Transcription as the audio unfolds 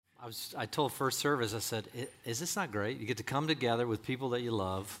I told first service, I said, is this not great? You get to come together with people that you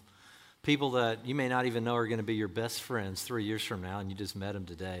love, people that you may not even know are going to be your best friends 3 years from now, and you just met them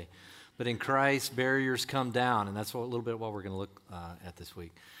today. But in Christ, barriers come down, and that's a little bit what we're going to look at this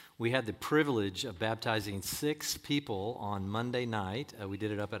week. We had the privilege of baptizing 6 people on Monday night. We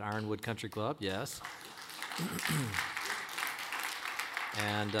did it up at Ironwood Country Club, yes.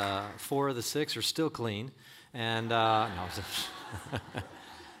 And 4 of the 6 are still clean. And no,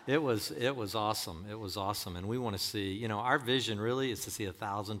 it was awesome. It was awesome. And we want to see, our vision really is to see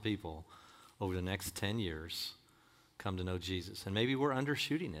 1,000 people over the next 10 years come to know Jesus. And maybe we're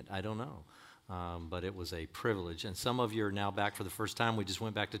undershooting it. I don't know. But it was a privilege. And some of you are now back for the first time. We just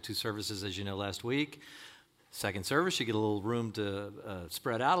went back to 2 services, as you know, last week. Second service, you get a little room to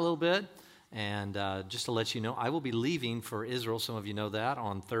spread out a little bit. And just to let you know, I will be leaving for Israel. Some of you know that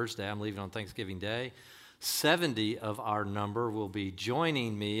on Thursday. I'm leaving on Thanksgiving Day. 70 of our number will be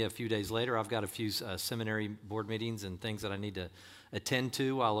joining me a few days later. I've got a few seminary board meetings and things that I need to attend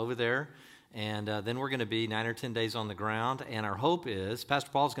to while over there. And then we're going to be 9 or 10 days on the ground. And our hope is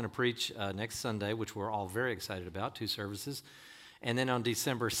Pastor Paul's going to preach next Sunday, which we're all very excited about, 2 services. And then on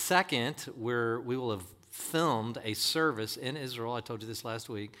December 2nd, we will have filmed a service in Israel. I told you this last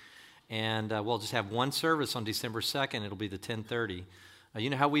week. And we'll just have 1 service on December 2nd. It'll be the 10:30. You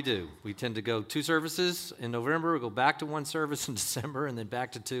know how we do. We tend to go 2 services in November, we go back to 1 service in December, and then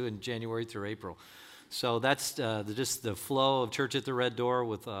back to 2 in January through April. So that's just the flow of Church at the Red Door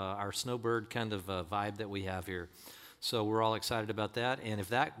with our snowbird kind of vibe that we have here. So we're all excited about that. And if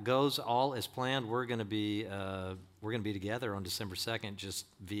that goes all as planned, we're going to be together on December 2nd just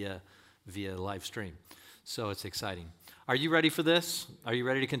via live stream. So it's exciting. Are you ready for this? Are you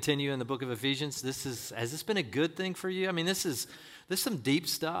ready to continue in the book of Ephesians? Has this been a good thing for you? I mean, this is some deep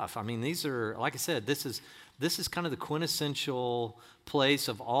stuff. I mean, these are, like I said, this is kind of the quintessential place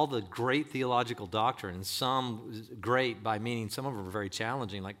of all the great theological doctrines. Some great by meaning some of them are very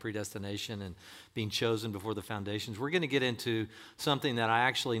challenging, like predestination and being chosen before the foundations. We're going to get into something that I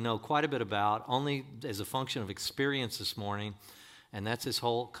actually know quite a bit about, only as a function of experience this morning, and that's this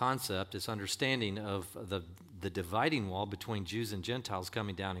whole concept, this understanding of the dividing wall between Jews and Gentiles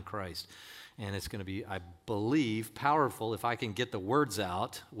coming down in Christ. And it's going to be, I believe, powerful if I can get the words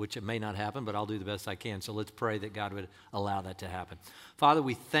out, which it may not happen, but I'll do the best I can. So let's pray that God would allow that to happen. Father,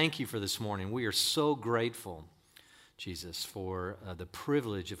 we thank you for this morning. We are so grateful, Jesus, for the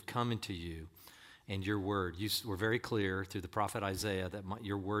privilege of coming to you and your word. You were very clear through the prophet Isaiah that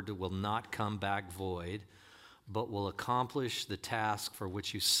your word will not come back void, but will accomplish the task for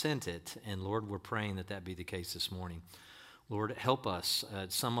which you sent it. And Lord, we're praying that that be the case this morning. Lord, help us.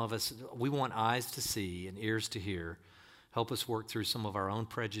 Some of us, we want eyes to see and ears to hear. Help us work through some of our own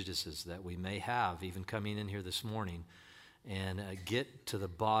prejudices that we may have, even coming in here this morning, and get to the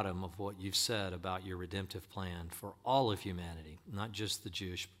bottom of what you've said about your redemptive plan for all of humanity, not just the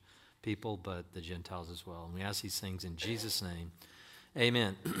Jewish people, but the Gentiles as well. And we ask these things in Jesus' name.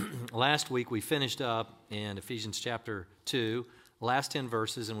 Amen. Last week we finished up in Ephesians chapter 2, last 10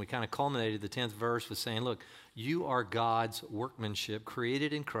 verses, and we kind of culminated the 10th verse with saying, look, you are God's workmanship,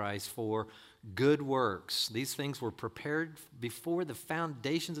 created in Christ for good works. These things were prepared before the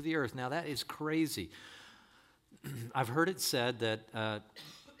foundations of the earth. Now that is crazy. I've heard it said that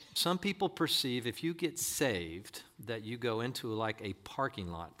some people perceive if you get saved that you go into like a parking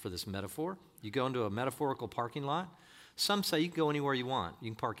lot, for this metaphor. You go into a metaphorical parking lot. Some say you can go anywhere you want.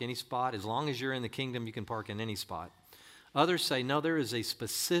 You can park any spot. As long as you're in the kingdom, you can park in any spot. Others say, no, there is a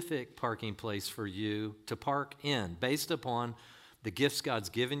specific parking place for you to park in based upon the gifts God's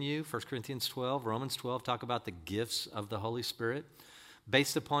given you. 1 Corinthians 12, Romans 12 talk about the gifts of the Holy Spirit.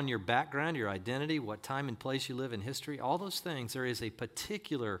 Based upon your background, your identity, what time and place you live in history, all those things, there is a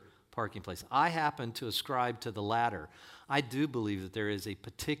particular parking place. I happen to ascribe to the latter. I do believe that there is a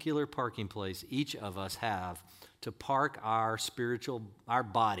particular parking place each of us have to park our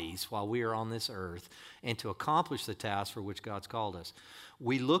bodies while we are on this earth and to accomplish the task for which God's called us.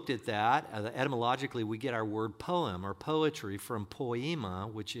 We looked at that. Etymologically, we get our word poem or poetry from poema,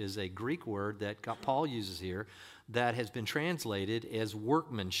 which is a Greek word that Paul uses here that has been translated as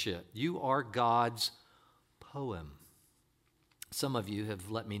workmanship. You are God's poem. Some of you have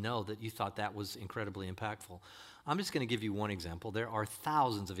let me know that you thought that was incredibly impactful. I'm just going to give you one example. There are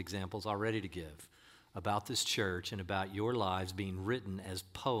thousands of examples already to give about this church and about your lives being written as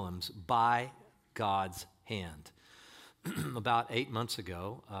poems by God's hand. About 8 months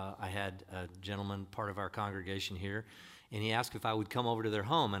ago, I had a gentleman, part of our congregation here, And he asked if I would come over to their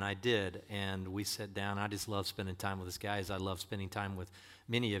home, and I did. And we sat down. I just love spending time with this guy, as I love spending time with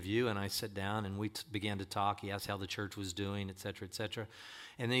many of you. And I sat down, and we began to talk. He asked how the church was doing, et cetera, et cetera.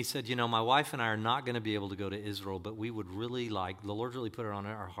 And then he said, my wife and I are not going to be able to go to Israel, but we would really like, the Lord really put it on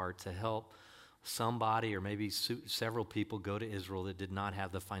our heart to help somebody or maybe several people go to Israel that did not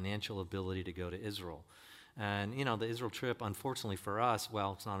have the financial ability to go to Israel. And, the Israel trip, unfortunately for us,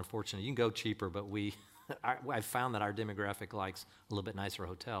 well, it's not unfortunate. You can go cheaper, but I found that our demographic likes a little bit nicer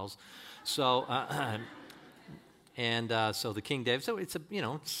hotels. So, so the King David, so it's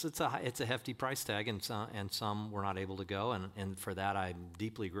a hefty price tag, and some were not able to go, and for that I'm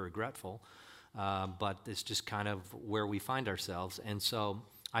deeply regretful. But it's just kind of where we find ourselves. And so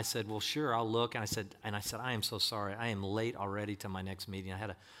I said, well, sure, I'll look. And I said, I am so sorry. I am late already to my next meeting. I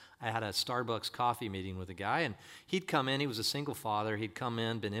had a Starbucks coffee meeting with a guy, and he'd come in. He was a single father. He'd come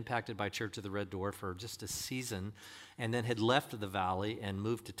in, been impacted by Church of the Red Door for just a season, and then had left the valley and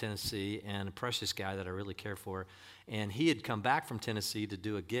moved to Tennessee, and a precious guy that I really care for. And he had come back from Tennessee to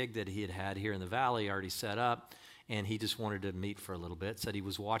do a gig that he had here in the valley already set up, and he just wanted to meet for a little bit. Said he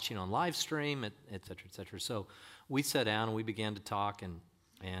was watching on live stream, et cetera, et cetera. So we sat down, and we began to talk, and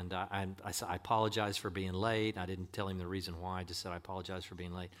I said, I apologize for being late. I didn't tell him the reason why. I just said, I apologize for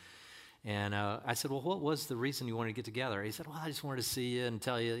being late. And I said, well, what was the reason you wanted to get together? He said, well, I just wanted to see you and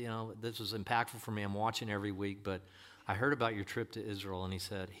tell you, this was impactful for me. I'm watching every week, but I heard about your trip to Israel. And he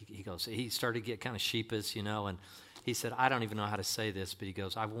said, he started to get kind of sheepish, and he said, I don't even know how to say this, but he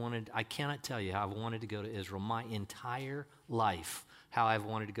goes, I cannot tell you how I've wanted to go to Israel my entire life, how I've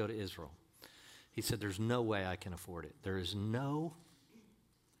wanted to go to Israel. He said, there's no way I can afford it. There is no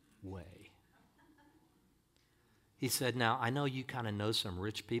way. He said, now, I know you kind of know some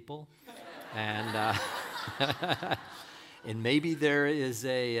rich people, and and maybe there is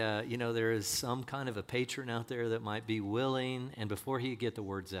there is some kind of a patron out there that might be willing. And before he could get the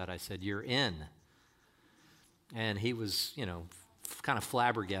words out, I said, you're in. And he was, kind of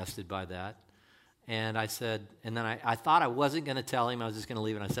flabbergasted by that. And I said, and then I thought I wasn't going to tell him. I was just going to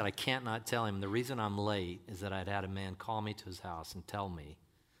leave it. And I said, I can't not tell him. The reason I'm late is that I'd had a man call me to his house and tell me.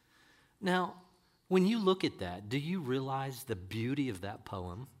 Now, when you look at that, do you realize the beauty of that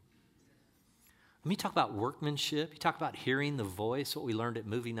poem? Let me talk about workmanship. You talk about hearing the voice, what we learned at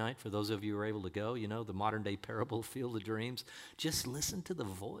movie night for those of you who were able to go, the modern day parable, Field of Dreams. Just listen to the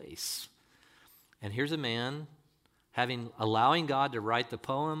voice. And here's a man allowing God to write the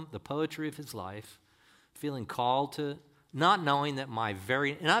poem, the poetry of his life, feeling called to, not knowing that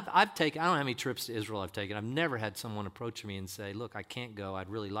and I've taken, I don't know how many trips to Israel I've taken. I've never had someone approach me and say, look, I can't go. I'd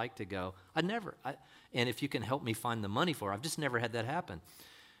really like to go. And if you can help me find the money for it, I've just never had that happen.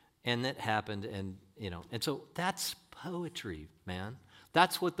 And that happened, and so that's poetry, man.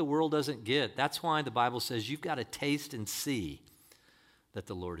 That's what the world doesn't get. That's why the Bible says you've got to taste and see that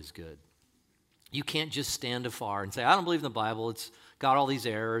the Lord is good. You can't just stand afar and say, I don't believe in the Bible. It's got all these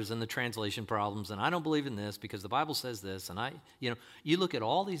errors and the translation problems, and I don't believe in this because the Bible says this. And you look at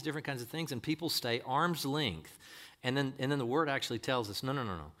all these different kinds of things, and people stay arm's length. And then the Word actually tells us, no.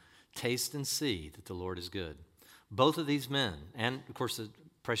 Taste and see that the Lord is good. Both of these men, and of course the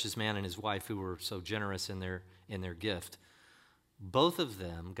precious man and his wife who were so generous in their gift, both of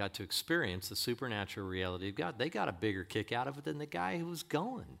them got to experience the supernatural reality of God. They got a bigger kick out of it than the guy who was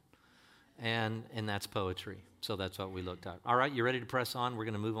going. And that's poetry. So that's what we looked at. All right, you ready to press on? We're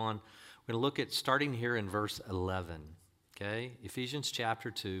going to move on. We're going to look at starting here in verse 11. Okay? Ephesians chapter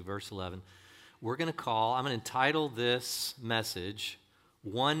 2, verse 11. I'm going to entitle this message,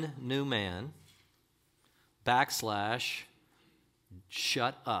 One New Man, /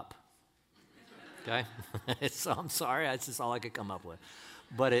 Shut Up. Okay? I'm sorry, that's just all I could come up with.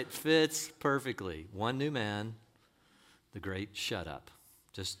 But it fits perfectly. One new man, the great shut up.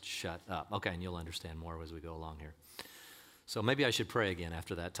 Just shut up. Okay, and you'll understand more as we go along here. So maybe I should pray again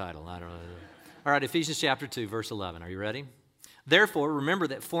after that title. I don't know. All right, Ephesians chapter 2, verse 11. Are you ready? Therefore, remember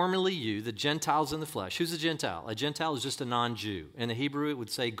that formerly you, the Gentiles in the flesh. Who's a Gentile? A Gentile is just a non-Jew. In the Hebrew, it would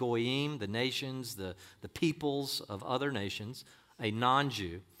say goyim, the nations, the peoples of other nations, a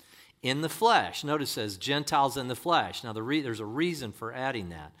non-Jew. In the flesh. Notice it says Gentiles in the flesh. Now, there's a reason for adding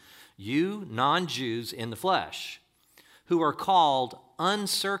that. You, non-Jews in the flesh, who are called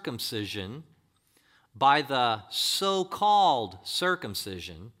uncircumcision by the so-called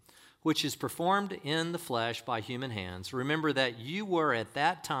circumcision, which is performed in the flesh by human hands. Remember that you were at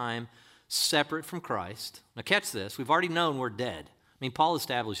that time separate from Christ. Now catch this. We've already known we're dead. I mean, Paul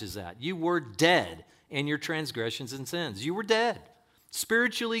establishes that. You were dead in your transgressions and sins. You were dead.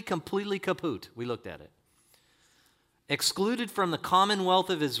 Spiritually, completely kaput. We looked at it. Excluded from the commonwealth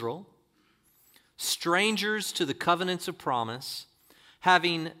of Israel, strangers to the covenants of promise,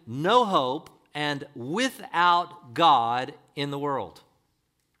 having no hope, and without God in the world.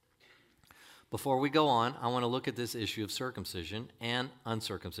 Before we go on, I want to look at this issue of circumcision and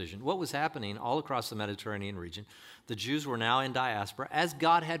uncircumcision. What was happening all across the Mediterranean region, the Jews were now in diaspora, as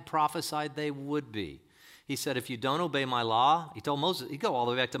God had prophesied they would be. He said, if you don't obey my law, he told Moses, he'd go all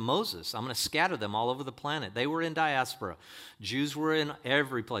the way back to Moses, I'm going to scatter them all over the planet. They were in diaspora. Jews were in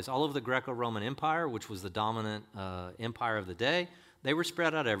every place, all over the Greco-Roman Empire, which was the dominant empire of the day. They were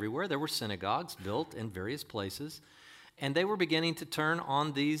spread out everywhere. There were synagogues built in various places. And they were beginning to turn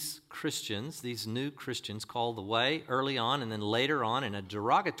on these Christians, these new Christians called the Way early on, and then later on, in a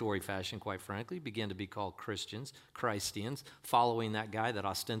derogatory fashion, quite frankly, began to be called Christians, Christians, following that guy that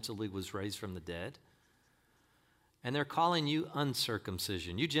ostensibly was raised from the dead. And they're calling you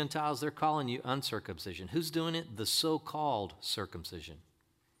uncircumcision. You Gentiles, they're calling you uncircumcision. Who's doing it? The so-called circumcision.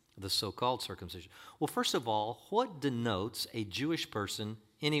 The so-called circumcision. Well, first of all, what denotes a Jewish person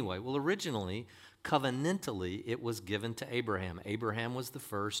anyway? Well, originally, covenantally, it was given to Abraham. Abraham was the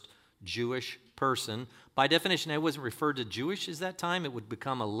first Jewish person. By definition, it wasn't referred to Jewish at that time. It would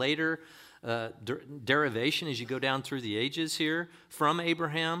become a later derivation as you go down through the ages here from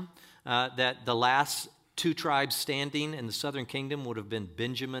Abraham, that the last two tribes standing in the southern kingdom would have been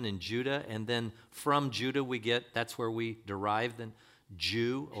Benjamin and Judah, and then from Judah we get, that's where we derive the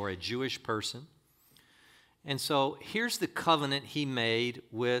Jew or a Jewish person. And so here's the covenant he made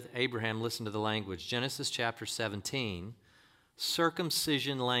with Abraham. Listen to the language. Genesis chapter 17,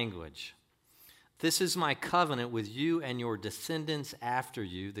 circumcision language. This is my covenant with you and your descendants after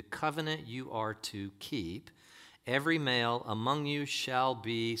you, the covenant you are to keep. Every male among you shall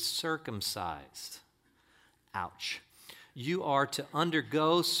be circumcised. Ouch. You are to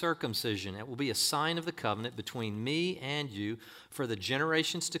undergo circumcision. It will be a sign of the covenant between me and you for the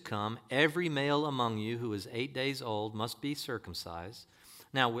generations to come. Every male among you who is 8 days old must be circumcised.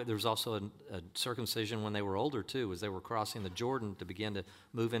 Now, there was also a circumcision when they were older, too, as they were crossing the Jordan to begin to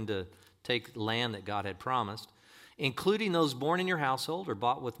move into take land that God had promised, including those born in your household or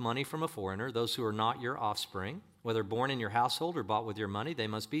bought with money from a foreigner, those who are not your offspring. Whether born in your household or bought with your money, they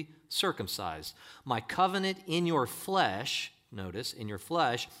must be circumcised. My covenant in your flesh, notice, in your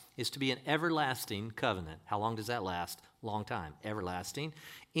flesh, is to be an everlasting covenant. How long does that last? Long time. Everlasting.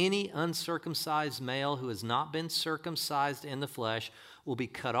 Any uncircumcised male who has not been circumcised in the flesh will be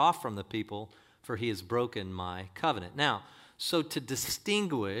cut off from the people, for he has broken my covenant. Now, so to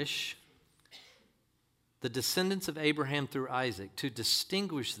distinguish the descendants of Abraham through Isaac, to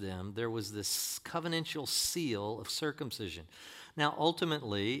distinguish them, there was this covenantal seal of circumcision. Now,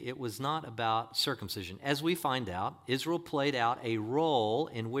 ultimately, it was not about circumcision. As we find out, Israel played out a role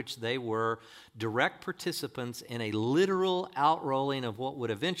in which they were direct participants in a literal outrolling of what would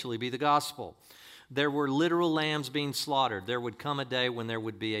eventually be the gospel. There were literal lambs being slaughtered. There would come a day when there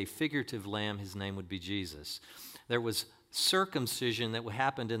would be a figurative lamb. His name would be Jesus. There was circumcision that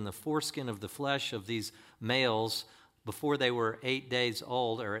happened in the foreskin of the flesh of these males before they were 8 days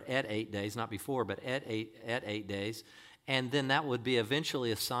old, or at 8 days, not before, but at eight days. And then that would be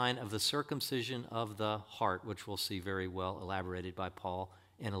eventually a sign of the circumcision of the heart, which we'll see very well elaborated by Paul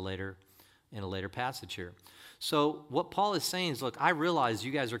in a later passage here. So what Paul is saying is, look, I realize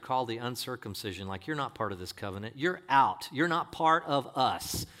you guys are called the uncircumcision, like you're not part of this covenant. You're out. You're not part of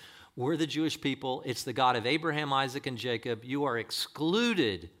us. We're the Jewish people. It's the God of Abraham, Isaac, and Jacob. You are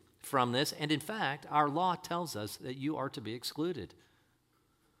excluded from this. And in fact, our law tells us that you are to be excluded.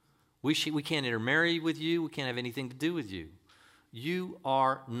 We can't intermarry with you. We can't have anything to do with you. You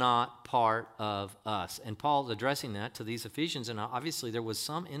are not part of us. And Paul's addressing that to these Ephesians. And obviously there was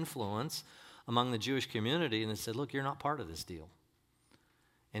some influence among the Jewish community. And they said, look, you're not part of this deal.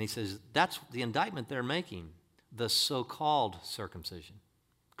 And he says, that's the indictment they're making, the so-called circumcision,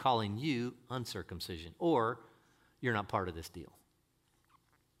 calling you uncircumcision, or you're not part of this deal.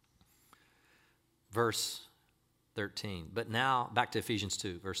 Verse 13, but now, back to Ephesians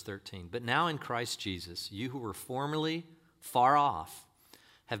 2, verse 13. But now in Christ Jesus, you who were formerly far off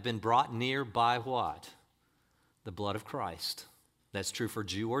have been brought near by what? The blood of Christ. That's true for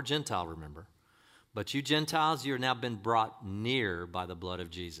Jew or Gentile, remember. But you Gentiles, you have now been brought near by the blood of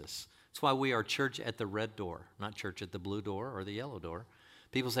Jesus. That's why we are church at the red door, not church at the blue door or the yellow door.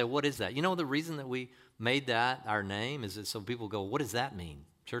 People say, what is that? You know the reason that we made that our name is that so people go, what does that mean?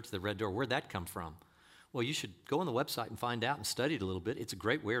 Church at the red door, where'd that come from? Well, you should go on the website and find out and study it a little bit. It's a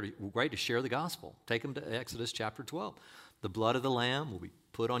great way to share the gospel. Take them to Exodus chapter 12. The blood of the Lamb will be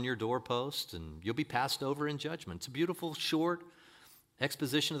put on your doorpost, and you'll be passed over in judgment. It's a beautiful, short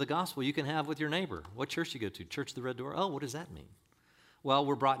exposition of the gospel you can have with your neighbor. What church do you go to? Church of the Red Door? Oh, what does that mean? Well,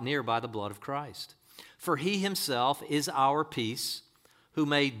 we're brought near by the blood of Christ. For he himself is our peace, who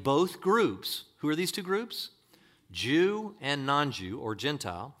made both groups, who are these two groups? Jew and non-Jew, or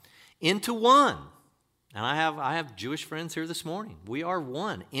Gentile, into one. And I have Jewish friends here this morning. We are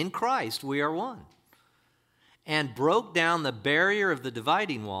one. In Christ, we are one. And broke down the barrier of the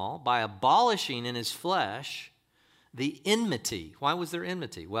dividing wall by abolishing in his flesh the enmity. Why was there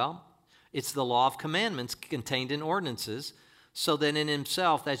enmity? Well, it's the law of commandments contained in ordinances, so that in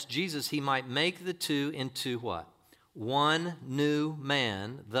himself, that's Jesus, he might make the two into what? One new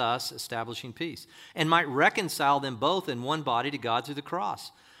man, thus establishing peace, and might reconcile them both in one body to God through the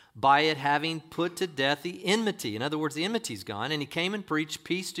cross, by it having put to death the enmity. In other words, the enmity's gone, and he came and preached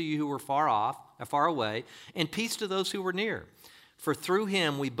peace to you who were far away, and peace to those who were near. For through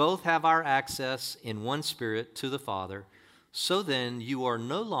him we both have our access in one Spirit to the Father. So then you are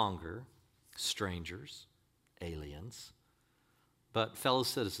no longer strangers, aliens, but fellow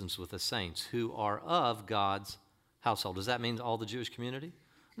citizens with the saints who are of God's household. Does that mean all the Jewish community?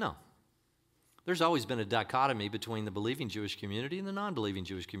 No. There's always been a dichotomy between the believing Jewish community and the non-believing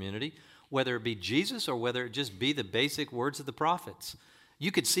Jewish community, whether it be Jesus or whether it just be the basic words of the prophets.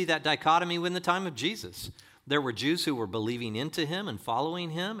 You could see that dichotomy in the time of Jesus. There were Jews who were believing into him and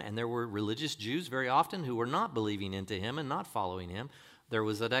following him, and there were religious Jews very often who were not believing into him and not following him. There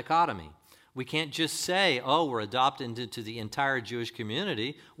was a dichotomy. We can't just say, oh, we're adopted into the entire Jewish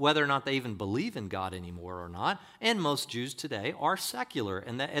community, whether or not they even believe in God anymore or not. And most Jews today are secular,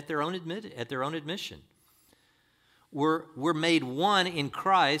 and that at their own admission. We're made one in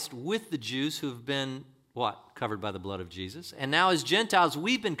Christ with the Jews who have been, what? Covered by the blood of Jesus. And now as Gentiles,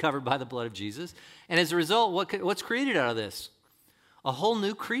 we've been covered by the blood of Jesus. And as a result, what's created out of this? A whole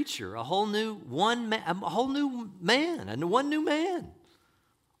new creature, a whole new man, and one new man.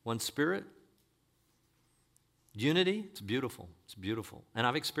 One Spirit. Unity, it's beautiful. It's beautiful. And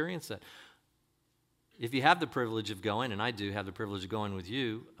I've experienced that. If you have the privilege of going, and I do have the privilege of going with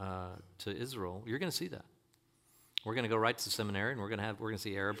you to Israel, you're going to see that. We're going to go right to the seminary, and we're going to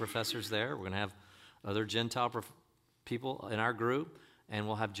see Arab professors there. We're going to have other Gentile people in our group, and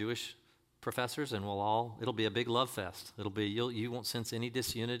we'll have Jewish professors, and it'll be a big love fest. You won't sense any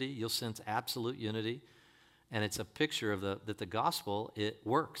disunity. You'll sense absolute unity. And it's a picture of that the gospel, it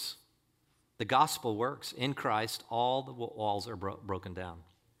works. The gospel works. In Christ, all the walls are broken down.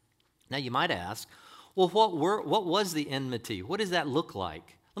 Now you might ask, well, what was the enmity? What does that look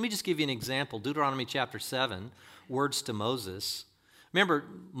like? Let me just give you an example. Deuteronomy chapter 7, words to Moses. Remember,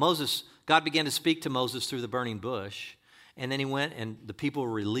 God began to speak to Moses through the burning bush, and then he went and the people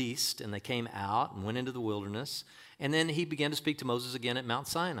were released, and they came out and went into the wilderness, and then he began to speak to Moses again at Mount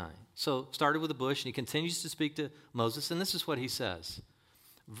Sinai. So started with the bush, and he continues to speak to Moses, and this is what he says.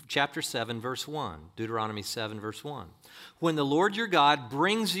 Chapter 7, verse 1, Deuteronomy 7, verse 1. When the Lord your God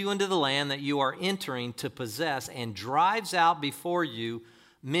brings you into the land that you are entering to possess and drives out before you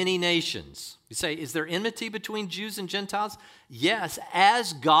many nations. You say, is there enmity between Jews and Gentiles? Yes,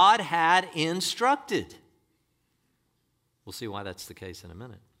 as God had instructed. We'll see why that's the case in a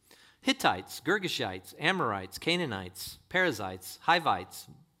minute. Hittites, Girgashites, Amorites, Canaanites, Perizzites, Hivites,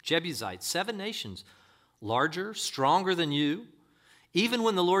 Jebusites, 7 nations, larger, stronger than you. Even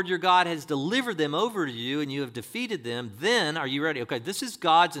when the Lord your God has delivered them over to you and you have defeated them, then, are you ready? Okay, this is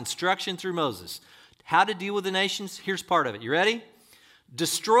God's instruction through Moses. How to deal with the nations? Here's part of it. You ready?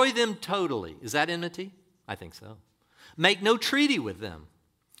 Destroy them totally. Is that enmity? I think so. Make no treaty with them.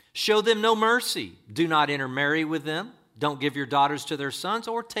 Show them no mercy. Do not intermarry with them. Don't give your daughters to their sons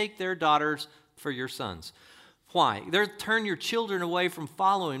or take their daughters for your sons. Why? Turn your children away from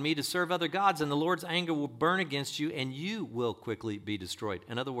following me to serve other gods, and the Lord's anger will burn against you, and you will quickly be destroyed.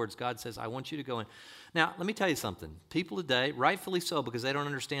 In other words, God says, I want you to go in. Now, let me tell you something. People today, rightfully so, because they don't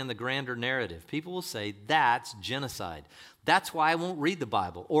understand the grander narrative, people will say, that's genocide. That's why I won't read the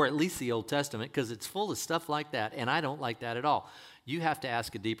Bible, or at least the Old Testament, because it's full of stuff like that, and I don't like that at all. You have to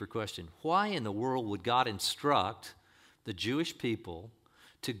ask a deeper question. Why in the world would God instruct the Jewish people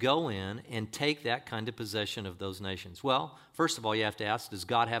to go in and take that kind of possession of those nations? Well, first of all, you have to ask, does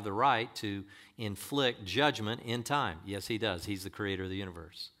God have the right to inflict judgment in time? Yes, he does. He's the creator of the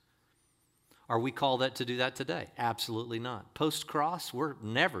universe. Are we called to do that today? Absolutely not. Post-cross, we're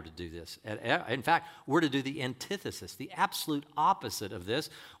never to do this. In fact, we're to do the antithesis, the absolute opposite of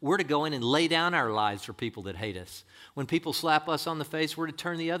this. We're to go in and lay down our lives for people that hate us. When people slap us on the face, we're to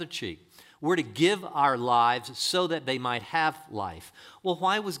turn the other cheek. We're to give our lives so that they might have life. Well,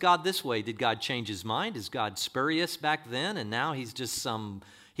 why was God this way? Did God change his mind? Is God spurious back then and now he's just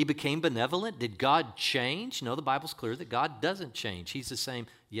he became benevolent? Did God change? No, the Bible's clear that God doesn't change. He's the same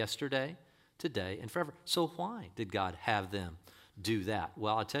yesterday, today, and forever. So why did God have them do that?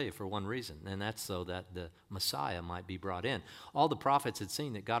 Well, I'll tell you, for one reason, and that's so that the Messiah might be brought in. All the prophets had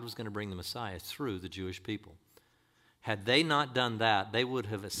seen that God was going to bring the Messiah through the Jewish people. Had they not done that, they would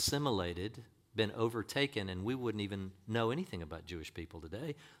have assimilated, been overtaken, and we wouldn't even know anything about Jewish people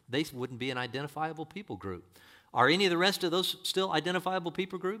today. They wouldn't be an identifiable people group. Are any of the rest of those still identifiable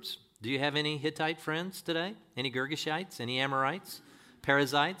people groups? Do you have any Hittite friends today? Any Girgashites? Any Amorites?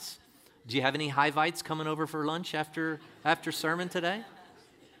 Perizzites? Do you have any Hivites coming over for lunch after sermon today?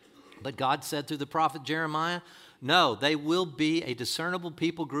 But God said through the prophet Jeremiah, no, they will be a discernible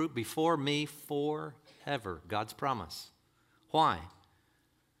people group before me forever. God's promise. Why?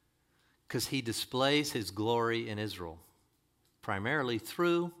 Because he displays his glory in Israel, primarily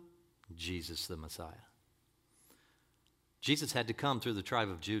through Jesus the Messiah. Jesus had to come through the tribe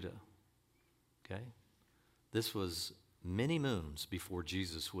of Judah. Okay? This was many moons before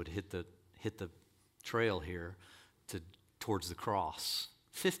Jesus would hit the trail here towards the cross.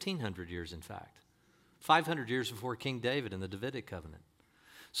 1,500 years, in fact. 500 years before King David and the Davidic covenant.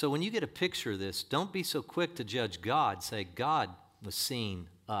 So when you get a picture of this, don't be so quick to judge God. Say, God was seeing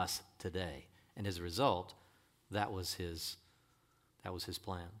us today. And as a result, that was his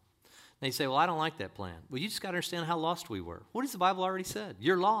plan. And you say, well, I don't like that plan. Well, you just got to understand how lost we were. What has the Bible already said?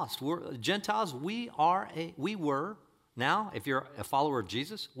 You're lost. We're Gentiles, we were, now, if you're a follower of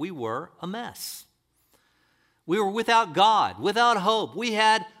Jesus, we were a mess. We were without God, without hope. We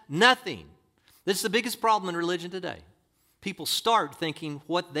had nothing. This is the biggest problem in religion today. People start thinking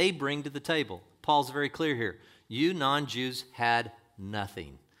what they bring to the table. Paul's very clear here. You non-Jews had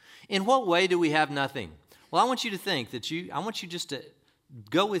nothing. In what way do we have nothing? Well, I want you to think I want you just to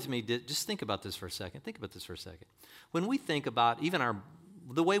go with me, just think about this for a second. Think about this for a second. When we think about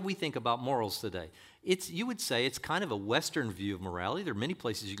the way we think about morals today, you would say it's kind of a Western view of morality. There are many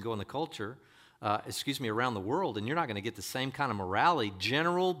places you can go in the culture, around the world, and you're not going to get the same kind of morality,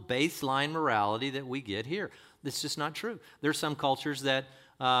 general baseline morality that we get here. That's just not true. There are some cultures that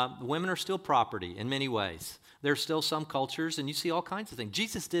women are still property in many ways. There are still some cultures, and you see all kinds of things.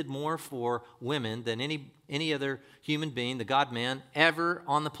 Jesus did more for women than any other human being, the God-man, ever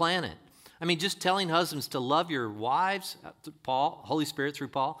on the planet. I mean, just telling husbands to love your wives, Paul, Holy Spirit through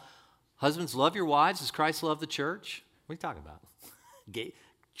Paul, husbands, love your wives as Christ loved the church. What are you talking about?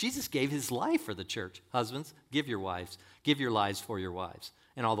 Jesus gave his life for the church. Husbands, give your lives for your wives.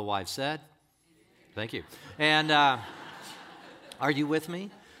 And all the wives said, thank you. And are you with me?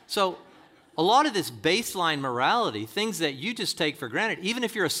 So a lot of this baseline morality, things that you just take for granted, even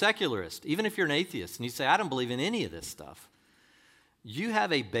if you're a secularist, even if you're an atheist, and you say, I don't believe in any of this stuff, you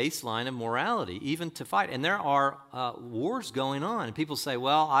have a baseline of morality even to fight. And there are wars going on. And people say,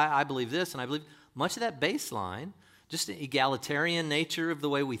 well, I believe this, and I believe much of that baseline, just the egalitarian nature of the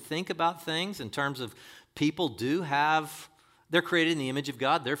way we think about things in terms of people they're created in the image of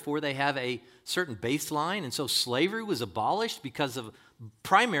God, therefore they have a certain baseline. And so slavery was abolished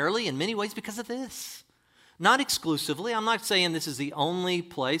primarily in many ways because of this. Not exclusively. I'm not saying this is the only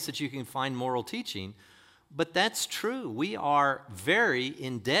place that you can find moral teaching, but that's true. We are very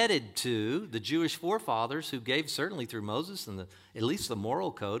indebted to the Jewish forefathers who gave, certainly through Moses and at least the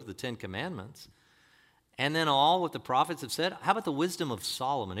moral code of the Ten Commandments, and then all what the prophets have said. How about the wisdom of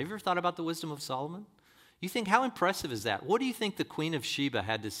Solomon? Have you ever thought about the wisdom of Solomon? You think, how impressive is that? What do you think the Queen of Sheba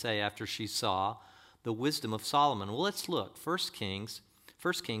had to say after she saw the wisdom of Solomon? Well, let's look. 1 Kings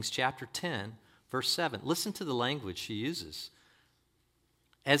chapter 10, verse 7. Listen to the language she uses.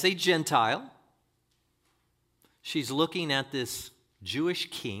 As a Gentile, she's looking at this Jewish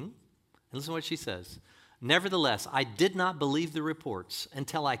king. And listen to what she says. Nevertheless, I did not believe the reports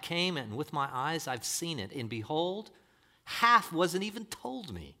until I came, and with my eyes I've seen it. And behold, half wasn't even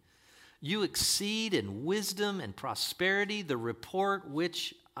told me. You exceed in wisdom and prosperity the report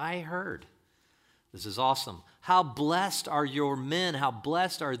which I heard. This is awesome. How blessed are your men, how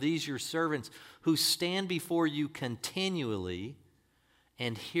blessed are these your servants who stand before you continually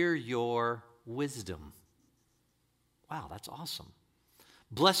and hear your wisdom. Wow, that's awesome.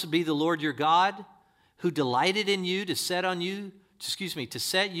 Blessed be the Lord your God, who delighted in you to set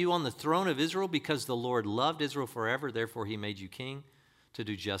you on the throne of Israel, because the Lord loved Israel forever, therefore he made you king to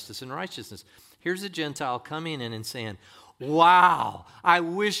do justice and righteousness. Here's a Gentile coming in and saying, wow, I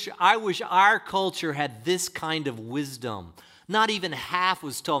wish our culture had this kind of wisdom. Not even half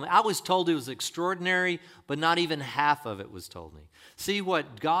was told me. I was told it was extraordinary, but not even half of it was told me. See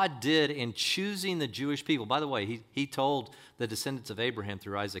what God did in choosing the Jewish people. By the way, he told the descendants of Abraham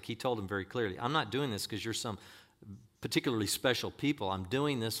through Isaac, he told them very clearly, I'm not doing this because you're some particularly special people. I'm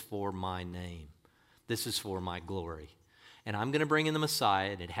doing this for my name. This is for my glory. and I'm going to bring in the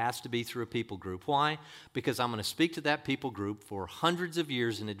Messiah, and it has to be through a people group. Why? Because I'm going to speak to that people group for hundreds of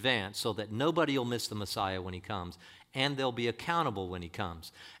years in advance so that nobody will miss the Messiah when he comes, and they'll be accountable when he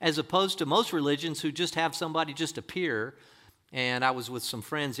comes. As opposed to most religions who just have somebody just appear. And I was with some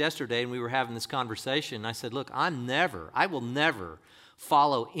friends yesterday, and we were having this conversation, and I said, look, I will never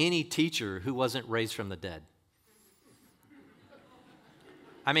follow any teacher who wasn't raised from the dead.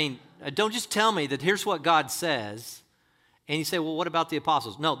 I mean, don't just tell me that here's what God says, and you say, well, what about the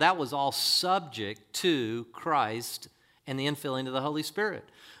apostles? No, that was all subject to Christ and the infilling of the Holy Spirit.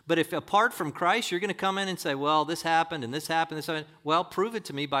 But if apart from Christ, you're going to come in and say, well, this happened, and this happened, this happened. Well, prove it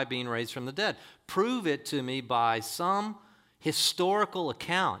to me by being raised from the dead. Prove it to me by some historical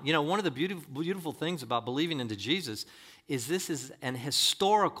account. You know, one of the beautiful things about believing into Jesus is this is an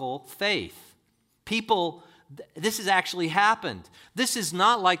historical faith. People, this has actually happened. This is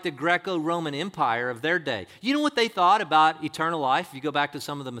not like the Greco-Roman Empire of their day. You know what they thought about eternal life? If you go back to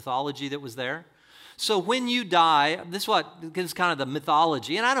some of the mythology that was there. So when you die, this is kind of the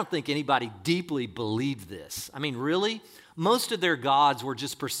mythology, and I don't think anybody deeply believed this. I mean, really? Most of their gods were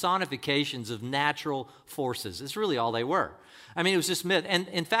just personifications of natural forces. That's really all they were. I mean, it was just myth. And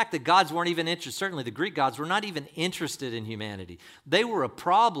in fact, the gods weren't even interested. Certainly the Greek gods were not even interested in humanity. They were a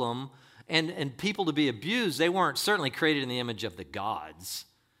problem and people to be abused. They weren't certainly created in the image of the gods.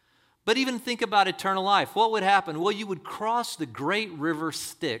 But even think about eternal life. What would happen? Well, you would cross the great river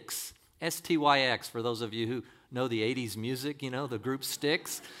Styx, S-T-Y-X, for those of you who know the 80s music, you know, the group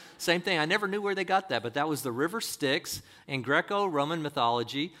Styx. Same thing. I never knew where they got that, but that was the river Styx in Greco-Roman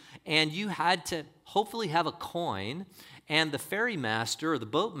mythology. And you had to hopefully have a coin. And the ferry master or the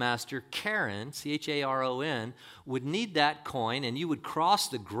boat master, Charon, C-H-A-R-O-N, would need that coin, and you would cross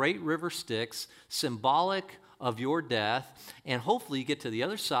the great river Styx, symbolic of your death, and hopefully you get to the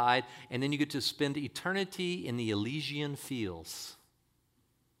other side, and then you get to spend eternity in the Elysian fields.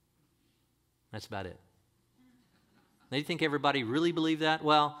 That's about it. Now, you think everybody really believed that?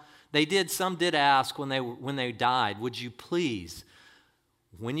 Well, they did. Some did ask when they died, would you please,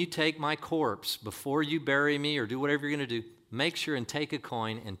 when you take my corpse, before you bury me or do whatever you're going to do, make sure and take a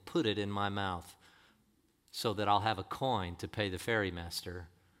coin and put it in my mouth so that I'll have a coin to pay the ferry master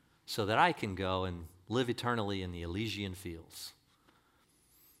so that I can go and live eternally in the Elysian fields.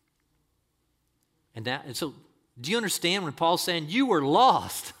 And so do you understand when Paul's saying you were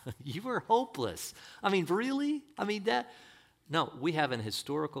lost? You were hopeless. I mean, really? I mean, no, we have an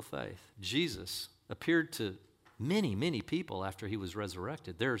historical faith. Jesus appeared to many, many people after he was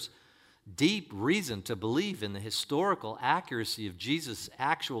resurrected. There's deep reason to believe in the historical accuracy of Jesus'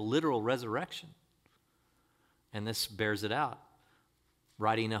 actual literal resurrection. And this bears it out.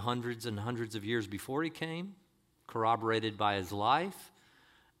 Writing hundreds and hundreds of years before he came, corroborated by his life,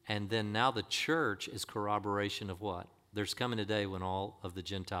 and then now the church is corroboration of what? There's coming a day when all of the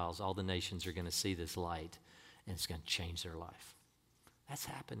Gentiles, all the nations are going to see this light, and it's going to change their life. That's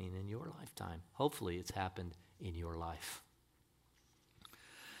happening in your lifetime. Hopefully it's happened in your life.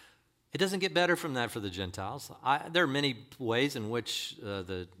 It doesn't get better from that for the Gentiles. There are many ways in which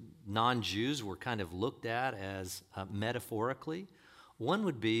the non-Jews were kind of looked at as metaphorically. One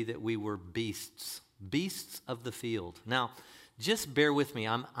would be that we were beasts of the field. Now, just bear with me.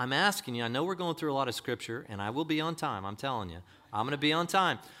 I'm asking you, I know we're going through a lot of scripture, and I will be on time, I'm telling you. I'm going to be on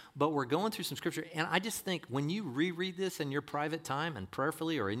time. But we're going through some scripture, and I just think when you reread this in your private time and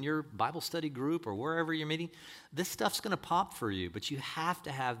prayerfully or in your Bible study group or wherever you're meeting, this stuff's going to pop for you. But you have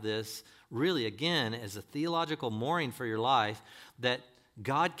to have this really, again, as a theological mooring for your life, that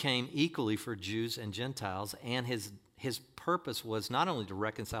God came equally for Jews and Gentiles, and his purpose was not only to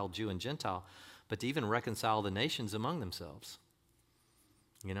reconcile Jew and Gentile, but to even reconcile the nations among themselves.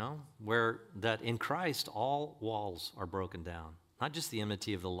 You know, where that in Christ all walls are broken down. Not just the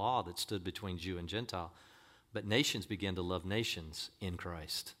enmity of the law that stood between Jew and Gentile, but nations began to love nations in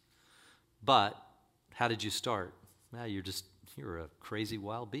Christ. But how did you start? Well, you're a crazy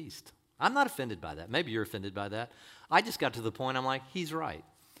wild beast. I'm not offended by that. Maybe you're offended by that. I just got to the point, I'm like, he's right.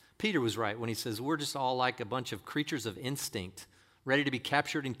 Peter was right when he says we're just all like a bunch of creatures of instinct, ready to be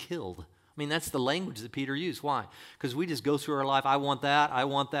captured and killed. I mean, that's the language that Peter used. Why? Because we just go through our life, I want that, I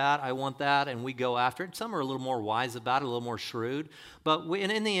want that, I want that, and we go after it. Some are a little more wise about it, a little more shrewd. But and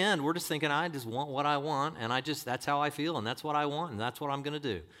in the end, we're just thinking, I just want what I want, and that's how I feel, and that's what I want, and that's what I'm going to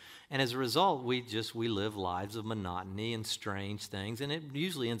do. And as a result, we live lives of monotony and strange things, and it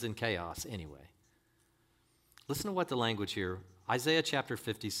usually ends in chaos anyway. Listen to what the language here, Isaiah chapter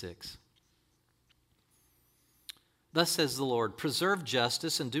 56. Thus says the Lord, preserve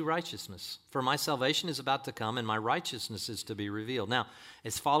justice and do righteousness, for my salvation is about to come and my righteousness is to be revealed. Now,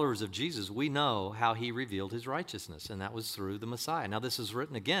 as followers of Jesus, we know how he revealed his righteousness, and that was through the Messiah. Now, this is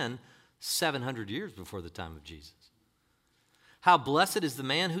written again 700 years before the time of Jesus. How blessed is the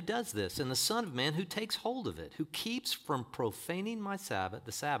man who does this, and the Son of Man who takes hold of it, who keeps from profaning my Sabbath,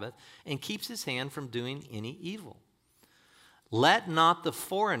 the Sabbath, and keeps his hand from doing any evil. Let not the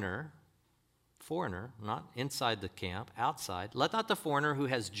foreigner, not inside the camp, outside, let not the foreigner who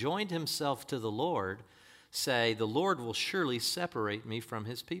has joined himself to the Lord say, the Lord will surely separate me from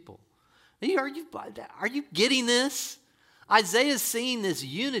his people. Are you getting this? Isaiah's seeing this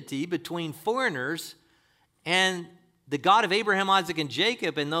unity between foreigners and the God of Abraham, Isaac, and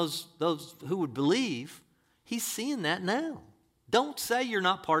Jacob, and those who would believe. He's seeing that now. Don't say you're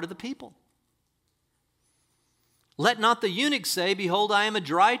not part of the people. Let not the eunuch say, behold, I am a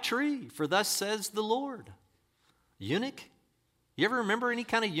dry tree, for thus says the Lord. Eunuch? You ever remember any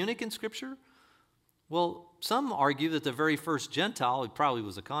kind of eunuch in Scripture? Well, some argue that the very first Gentile, he probably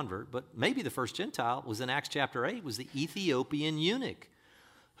was a convert, but maybe the first Gentile was in Acts chapter 8, was the Ethiopian eunuch,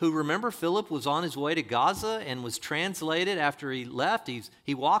 who, remember, Philip was on his way to Gaza and was translated after he left.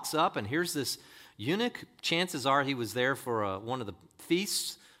 He walks up, and here's this eunuch. Chances are he was there for one of the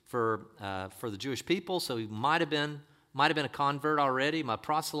feasts for the Jewish people, so he might have been a convert already, my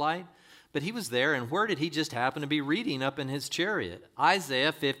proselyte. But he was there, and where did he just happen to be reading up in his chariot?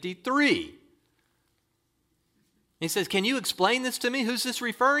 Isaiah 53. He says, can you explain this to me? Who's this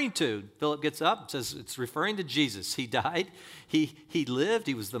referring to? Philip gets up and says, it's referring to Jesus. He died. He lived.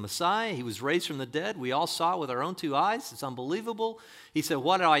 He was the Messiah. He was raised from the dead. We all saw it with our own two eyes. It's unbelievable. He said,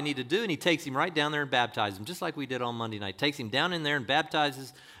 what do I need to do? And he takes him right down there and baptizes him, just like we did on Monday night. Takes him down in there and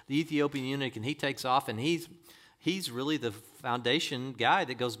baptizes the Ethiopian eunuch, and he takes off, and he's really the foundation guy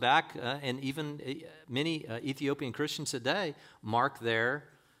that goes back, and even many Ethiopian Christians today mark their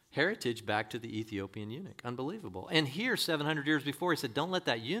heritage back to the Ethiopian eunuch. Unbelievable. And here, 700 years before, he said, don't let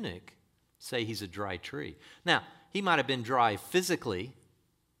that eunuch say he's a dry tree. Now, he might have been dry physically,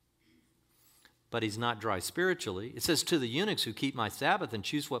 but he's not dry spiritually. It says, to the eunuchs who keep my Sabbath and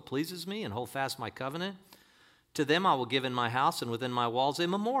choose what pleases me and hold fast my covenant, to them I will give in my house and within my walls a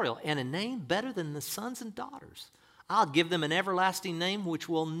memorial and a name better than the sons and daughters. I'll give them an everlasting name which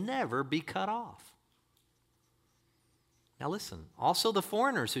will never be cut off. Now listen, also the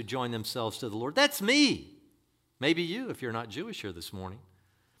foreigners who join themselves to the Lord, that's me. Maybe you, if you're not Jewish here this morning.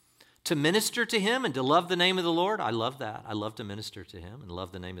 To minister to him and to love the name of the Lord, I love that. I love to minister to him and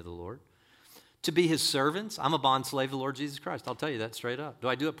love the name of the Lord. To be his servants, I'm a bondslave of the Lord Jesus Christ. I'll tell you that straight up. Do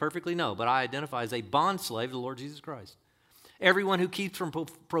I do it perfectly? No, but I identify as a bondslave of the Lord Jesus Christ. Everyone who keeps from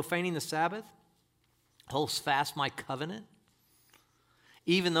profaning the Sabbath, holds fast my covenant.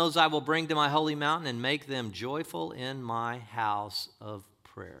 Even those I will bring to my holy mountain and make them joyful in my house of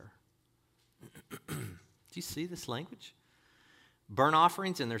prayer. Do you see this language? Burnt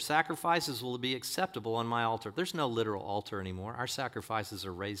offerings and their sacrifices will be acceptable on my altar. There's no literal altar anymore. Our sacrifices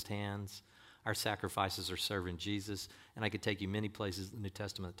are raised hands. Our sacrifices are serving Jesus. And I could take you many places in the New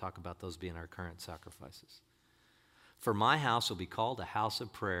Testament that talk about those being our current sacrifices. For my house will be called a house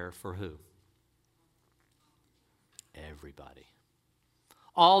of prayer for who? Everybody.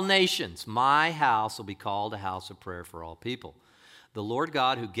 All nations, my house will be called a house of prayer for all people. The Lord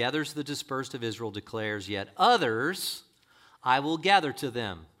God who gathers the dispersed of Israel declares, yet others I will gather to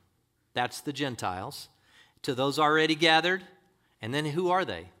them. That's the Gentiles. To those already gathered. And then who are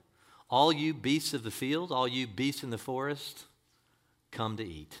they? All you beasts of the field, all you beasts in the forest, come to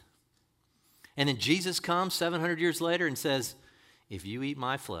eat. And then Jesus comes 700 years later and says, if you eat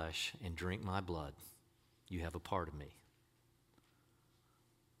my flesh and drink my blood, you have a part of me.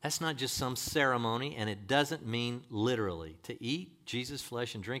 That's not just some ceremony, and it doesn't mean literally. To eat Jesus'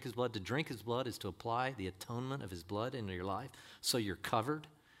 flesh and drink his blood, to drink his blood is to apply the atonement of his blood into your life so you're covered.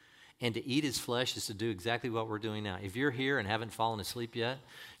 And to eat his flesh is to do exactly what we're doing now. If you're here and haven't fallen asleep yet,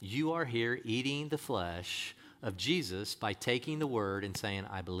 you are here eating the flesh of Jesus by taking the word and saying,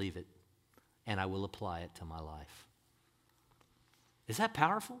 I believe it, and I will apply it to my life. Is that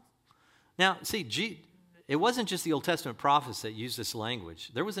powerful? Now, see, it wasn't just the Old Testament prophets that used this language.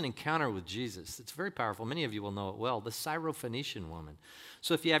 There was an encounter with Jesus. It's very powerful. Many of you will know it well. The Syrophoenician woman.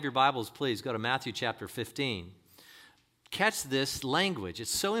 So if you have your Bibles, please go to Matthew chapter 15. Catch this language. It's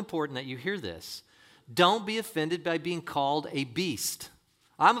so important that you hear this. Don't be offended by being called a beast.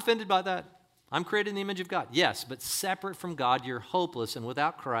 I'm offended by that. I'm created in the image of God. Yes, but separate from God, you're hopeless, and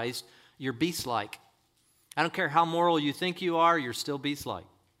without Christ, you're beast-like. I don't care how moral you think you are, you're still beast-like.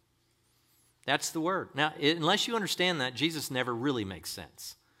 That's the word. Now, unless you understand that, Jesus never really makes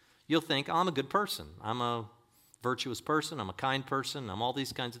sense. You'll think, oh, I'm a good person. I'm a virtuous person, I'm a kind person, I'm all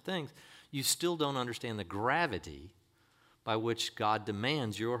these kinds of things, you still don't understand the gravity by which God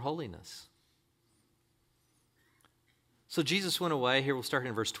demands your holiness. So Jesus went away. Here we'll start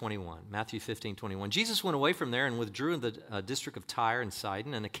in verse 21, Matthew 15:21. Jesus went away from there and withdrew in the district of Tyre and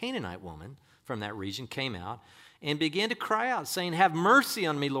Sidon, and a Canaanite woman from that region came out and began to cry out, saying, "Have mercy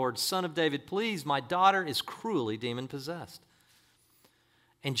on me, Lord, Son of David, please. My daughter is cruelly demon-possessed."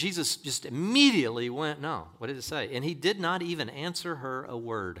 And Jesus just immediately went, no, what did it say? And he did not even answer her a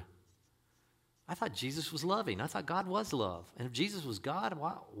word. I thought Jesus was loving. I thought God was love. And if Jesus was God,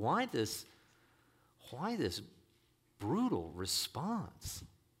 why this brutal response?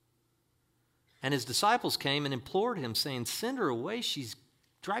 And his disciples came and implored him, saying, "Send her away. She's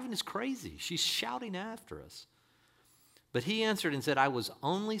driving us crazy. She's shouting after us." But he answered and said, "I was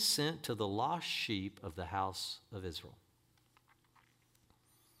only sent to the lost sheep of the house of Israel."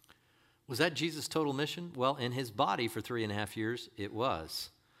 Was that Jesus' total mission? Well, in his body for 3.5 years, it was.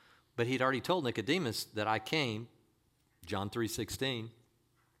 But he'd already told Nicodemus that I came, John 3:16,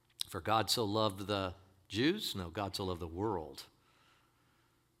 for God so loved the Jews? No, God so loved the world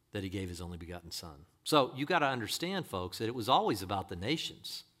that he gave his only begotten son. So you got to understand, folks, that it was always about the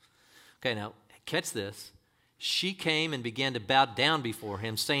nations. Okay, now catch this. She came and began to bow down before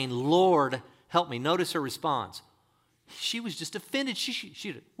him, saying, "Lord, help me." Notice her response. She was just offended.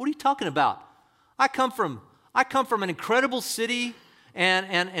 She what are you talking about? I come from an incredible city,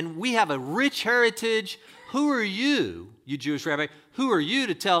 and we have a rich heritage. Who are you, you Jewish rabbi? Who are you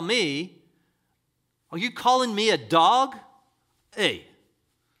to tell me? Are you calling me a dog? Hey,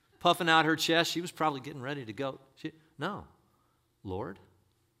 puffing out her chest. She was probably getting ready to go. No, Lord,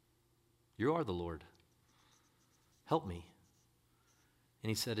 you are the Lord. Help me. And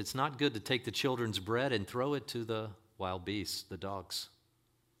he said, "It's not good to take the children's bread and throw it to the wild beasts, the dogs."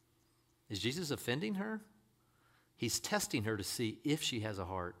 Is Jesus offending her? He's testing her to see if she has a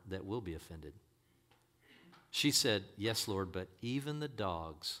heart that will be offended. She said, "Yes, Lord, but even the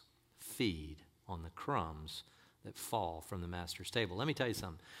dogs feed on the crumbs that fall from the master's table." Let me tell you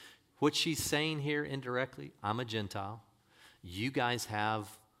something. What she's saying here indirectly, I'm a Gentile. You guys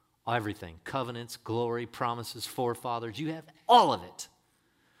have everything. Covenants, glory, promises, forefathers. You have all of it.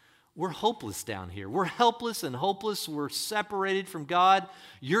 We're hopeless down here. We're helpless and hopeless. We're separated from God.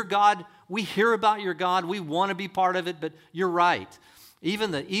 Your God, we hear about your God. We want to be part of it, but you're right.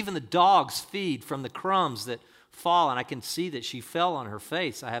 Even the dogs feed from the crumbs that fall, and I can see that she fell on her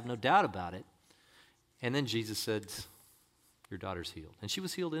face. I have no doubt about it. And then Jesus said, "Your daughter's healed." And she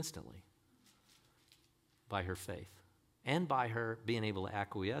was healed instantly by her faith and by her being able to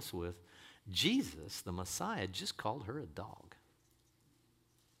acquiesce with Jesus, the Messiah, just called her a dog.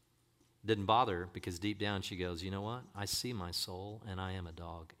 Didn't bother her because deep down she goes, "You know what? I see my soul and I am a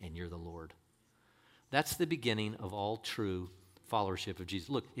dog and you're the Lord." That's the beginning of all true followership of Jesus.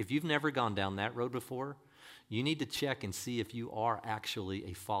 Look, if you've never gone down that road before, you need to check and see if you are actually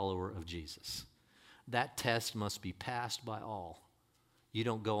a follower of Jesus. That test must be passed by all. You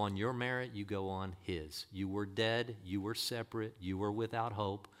don't go on your merit, you go on his. You were dead, you were separate, you were without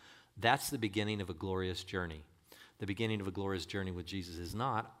hope. That's the beginning of a glorious journey. The beginning of a glorious journey with Jesus is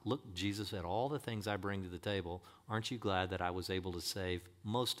not, "Look, Jesus, at all the things I bring to the table, aren't you glad that I was able to save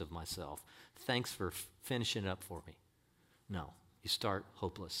most of myself? Thanks for finishing it up for me." No, you start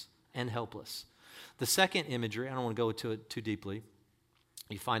hopeless and helpless. The second imagery, I don't want to go into it too deeply.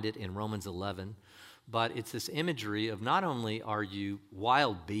 You find it in Romans 11, but it's this imagery of not only are you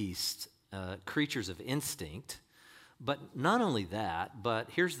wild beasts, creatures of instinct, but not only that, but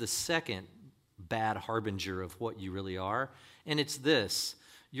here's the second bad harbinger of what you really are, and it's this: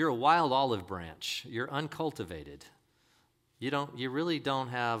 you're a wild olive branch. You're uncultivated. You don't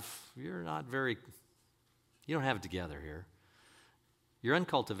have it together here. You're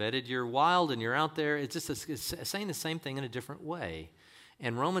uncultivated, you're wild, and you're out there. It's saying the same thing in a different way.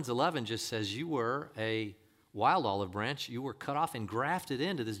 And Romans 11 just says you were a wild olive branch. You were cut off and grafted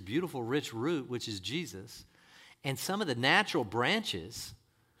into this beautiful, rich root, which is Jesus. And some of the natural branches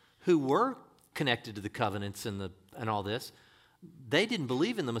who were connected to the covenants and all this, they didn't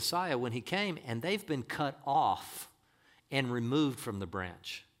believe in the Messiah when he came, and they've been cut off and removed from the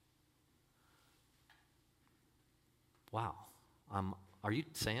branch. Wow. Are you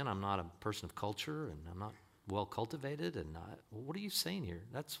saying I'm not a person of culture and I'm not well cultivated? And what are you saying here?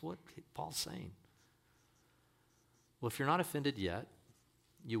 That's what Paul's saying. Well, if you're not offended yet,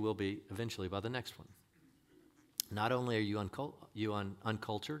 you will be eventually by the next one. Not only are you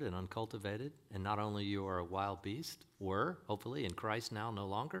uncultured and uncultivated, and not only you are a wild beast, hopefully in Christ now no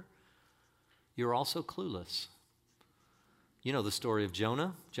longer, you're also clueless. You know the story of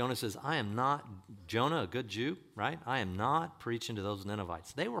Jonah. Jonah says, I am not, Jonah, a good Jew, right? I am not preaching to those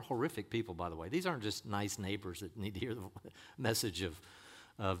Ninevites. They were horrific people, by the way. These aren't just nice neighbors that need to hear the message of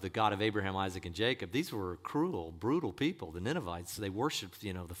the God of Abraham, Isaac, and Jacob. These were cruel, brutal people, the Ninevites. They worshiped,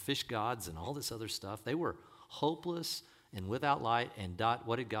 the fish gods and all this other stuff. They were hopeless and without light. And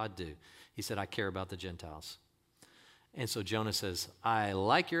what did God do? He said, I care about the Gentiles. And so Jonah says, I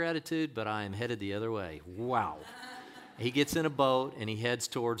like your attitude, but I am headed the other way. Wow. He gets in a boat and he heads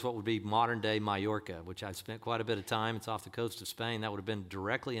towards what would be modern-day Mallorca, which I've spent quite a bit of time. It's off the coast of Spain. That would have been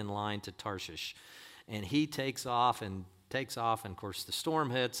directly in line to Tarshish. And he takes off, and of course, the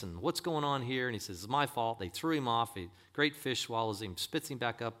storm hits, and what's going on here? And he says, it's my fault. They threw him off. A great fish swallows him, spits him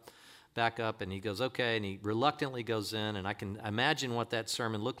back up, and he goes, okay, and he reluctantly goes in, and I can imagine what that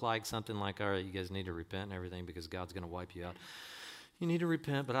sermon looked like, something like, all right, you guys need to repent and everything because God's going to wipe you out. You need to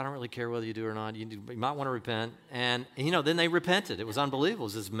repent, but I don't really care whether you do or not. You might want to repent. And, then they repented. It was unbelievable.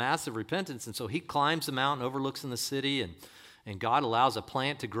 It was this massive repentance. And so he climbs the mountain, overlooks in the city, and God allows a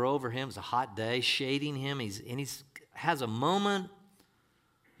plant to grow over him. It's a hot day, shading him. He has a moment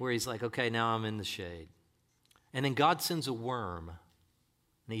where he's like, okay, now I'm in the shade. And then God sends a worm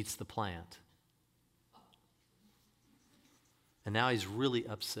and eats the plant. And now he's really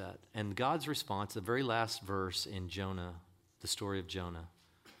upset. And God's response, the very last verse in Jonah, the story of Jonah,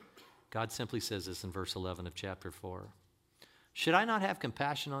 God simply says this in verse 11 of chapter 4. Should I not have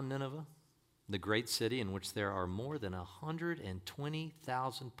compassion on Nineveh, the great city in which there are more than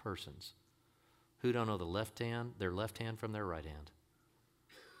 120,000 persons who don't know their left hand from their right hand,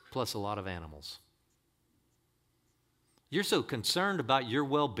 plus a lot of animals? You're so concerned about your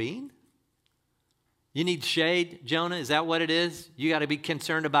well-being? You need shade, Jonah? Is that what it is? You got to be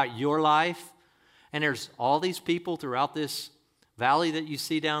concerned about your life? And there's all these people throughout this valley that you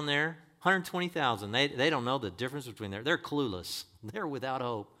see down there, 120,000. They don't know the difference between they're clueless. They're without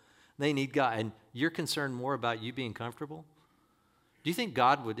hope. They need God. And you're concerned more about you being comfortable? Do you think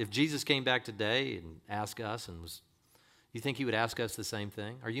God would, if Jesus came back today and asked us you think he would ask us the same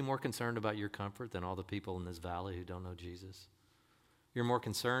thing? Are you more concerned about your comfort than all the people in this valley who don't know Jesus? You're more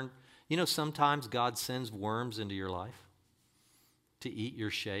concerned? Sometimes God sends worms into your life to eat your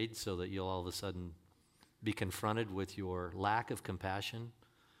shade so that you'll all of a sudden be confronted with your lack of compassion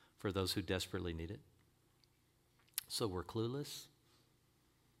for those who desperately need it. So we're clueless,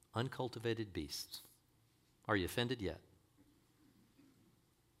 uncultivated beasts. Are you offended yet?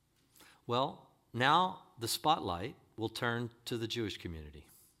 Well, now the spotlight will turn to the Jewish community.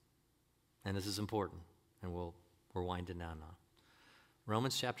 And this is important, and we're winding down now.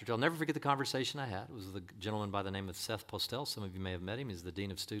 Romans chapter 12. I'll never forget the conversation I had. It was with a gentleman by the name of Seth Postel. Some of you may have met him. He's the dean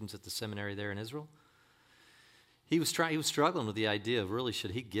of students at the seminary there in Israel. He was struggling with the idea of really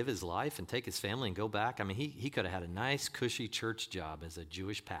should he give his life and take his family and go back. I mean, he could have had a nice, cushy church job as a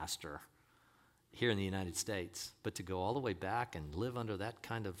Jewish pastor here in the United States, but to go all the way back and live under that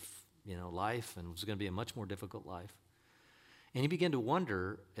kind of life, and it was going to be a much more difficult life. And he began to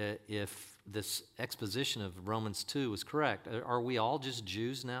wonder if this exposition of Romans 2 was correct. Are we all just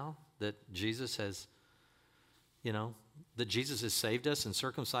Jews now? That Jesus has, that Jesus has saved us and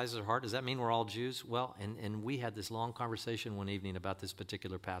circumcised our heart? Does that mean we're all Jews? Well, and we had this long conversation one evening about this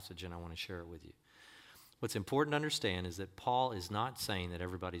particular passage, and I want to share it with you. What's important to understand is that Paul is not saying that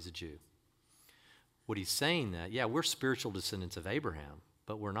everybody's a Jew. What he's saying we're spiritual descendants of Abraham,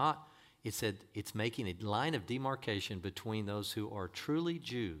 but we're not. It said it's making a line of demarcation between those who are truly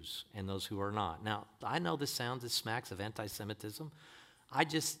Jews and those who are not. Now, I know this smacks of anti-Semitism. I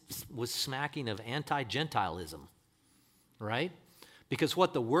just was smacking of anti-Gentilism, right? Because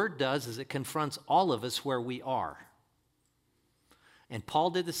what the word does is it confronts all of us where we are. And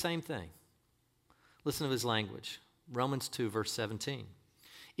Paul did the same thing. Listen to his language. Romans 2, verse 17.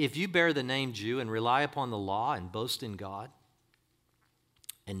 If you bear the name Jew and rely upon the law and boast in God,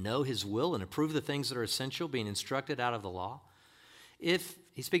 and know his will and approve the things that are essential, being instructed out of the law. If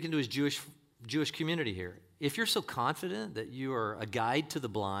he's speaking to his Jewish community here, if you're so confident that you are a guide to the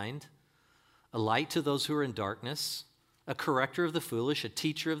blind, a light to those who are in darkness, a corrector of the foolish, a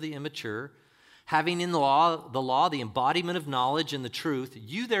teacher of the immature, having in the law, the embodiment of knowledge and the truth,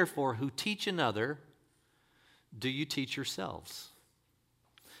 you therefore who teach another, do you teach yourselves?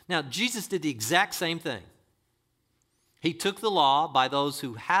 Now, Jesus did the exact same thing. He took the law by those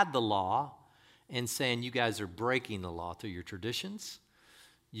who had the law and saying, you guys are breaking the law through your traditions.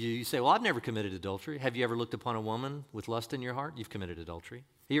 You say, well, I've never committed adultery. Have you ever looked upon a woman with lust in your heart? You've committed adultery.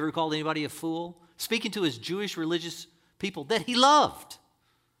 Have you ever called anybody a fool? Speaking to his Jewish religious people that he loved.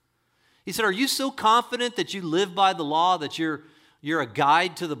 He said, are you so confident that you live by the law, that you're You're a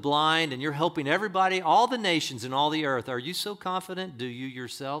guide to the blind, and you're helping everybody, all the nations in all the earth. Are you so confident? Do you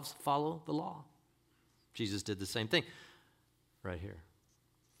yourselves follow the law? Jesus did the same thing right here.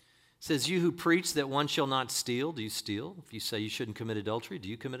 It says, you who preach that one shall not steal, do you steal? If you say you shouldn't commit adultery, do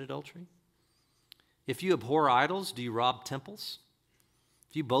you commit adultery? If you abhor idols, do you rob temples?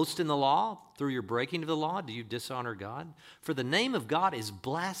 If you boast in the law through your breaking of the law, do you dishonor God? For the name of God is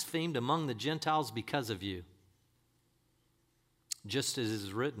blasphemed among the Gentiles because of you. Just as it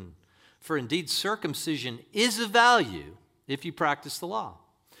is written, for indeed circumcision is of value if you practice the law.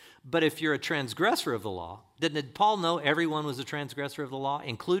 But if you're a transgressor of the law, didn't Paul know everyone was a transgressor of the law,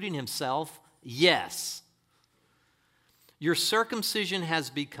 including himself? Yes. Your circumcision has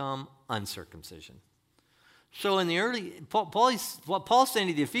become uncircumcision. So in the early, what Paul's saying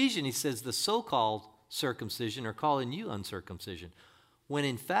to the Ephesians, he says the so-called circumcision are calling you uncircumcision. When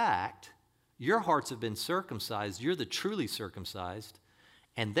in fact, your hearts have been circumcised, you're the truly circumcised,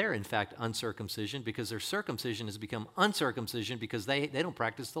 and they're in fact uncircumcision because their circumcision has become uncircumcision because they don't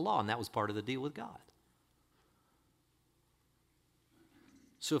practice the law, and that was part of the deal with God.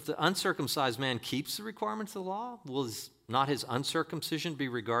 So if the uncircumcised man keeps the requirements of the law, will not his uncircumcision be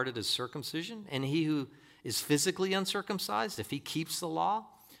regarded as circumcision? And he who is physically uncircumcised, if he keeps the law,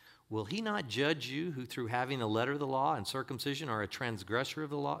 will he not judge you who through having the letter of the law and circumcision are a transgressor of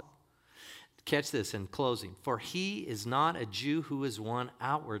the law? Catch this in closing. For he is not a Jew who is one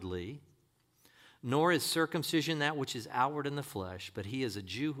outwardly, nor is circumcision that which is outward in the flesh, but he is a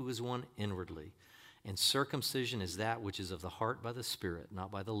Jew who is one inwardly. And circumcision is that which is of the heart by the Spirit,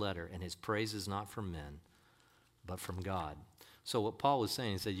 not by the letter. And his praise is not from men, but from God. So what Paul was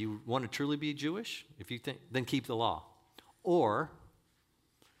saying, he said, you want to truly be Jewish? If you think, then keep the law. Or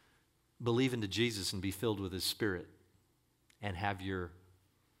believe into Jesus and be filled with his Spirit and have your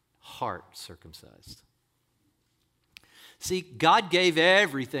heart circumcised. See, God gave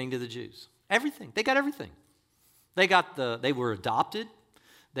everything to the Jews. Everything. They got everything. They were adopted.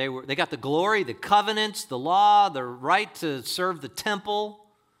 They got the glory, the covenants, the law, the right to serve the temple.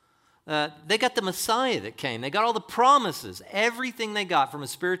 They got the Messiah that came. They got all the promises, everything they got from a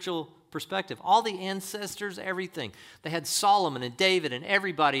spiritual perspective. All the ancestors, everything. They had Solomon and David and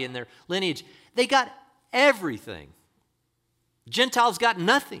everybody in their lineage. They got everything. Gentiles got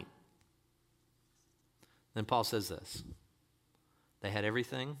nothing. Then Paul says this. They had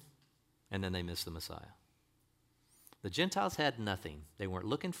everything, and then they missed the Messiah. The Gentiles had nothing. They weren't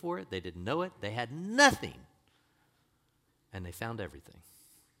looking for it. They didn't know it. They had nothing. And they found everything.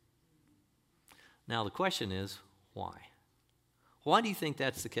 Now, the question is, why? Why do you think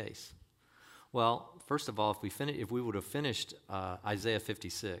that's the case? Well, first of all, if we would have finished Isaiah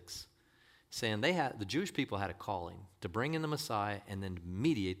 56, saying the Jewish people had a calling to bring in the Messiah and then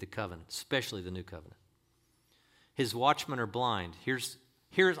mediate the covenant, especially the new covenant. His watchmen are blind. Here's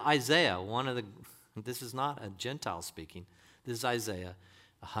Isaiah, this is not a Gentile speaking. This is Isaiah,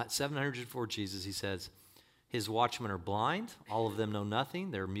 700 before Jesus. He says, his watchmen are blind. All of them know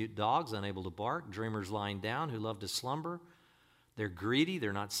nothing. They're mute dogs, unable to bark. Dreamers lying down who love to slumber. They're greedy.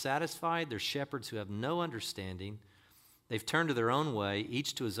 They're not satisfied. They're shepherds who have no understanding. They've turned to their own way,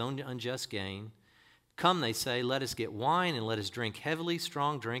 each to his own unjust gain. Come, they say, let us get wine and let us drink heavily,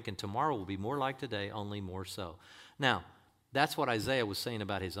 strong drink, and tomorrow will be more like today, only more so. Now, that's what Isaiah was saying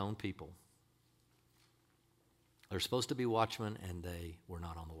about his own people. They're supposed to be watchmen, and they were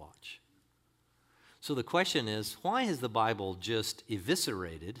not on the watch. So the question is, why has the Bible just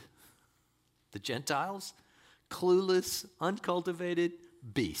eviscerated the Gentiles? Clueless, uncultivated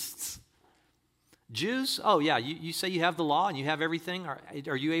beasts. Jews, oh yeah, you say you have the law and you have everything.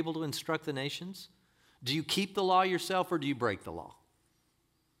 Are you able to instruct the nations? Do you keep the law yourself or do you break the law?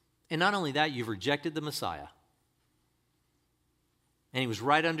 And not only that, you've rejected the Messiah. And he was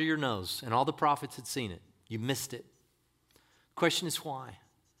right under your nose, and all the prophets had seen it. You missed it. The question is why?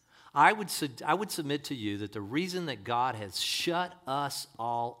 I would submit to you that the reason that God has shut us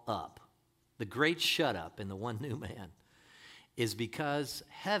all up, the great shut up in the one new man, is because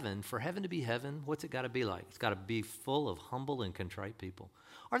for heaven to be heaven, what's it got to be like? It's got to be full of humble and contrite people.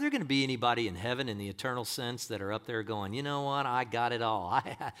 Are there going to be anybody in heaven in the eternal sense that are up there going, you know what, I got it all.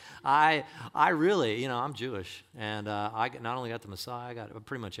 I really, I'm Jewish, and I not only got the Messiah, I got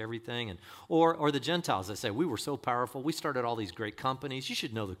pretty much everything. Or the Gentiles that say, we were so powerful, we started all these great companies. You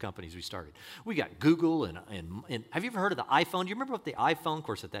should know the companies we started. We got Google, and have you ever heard of the iPhone? Do you remember what the iPhone, of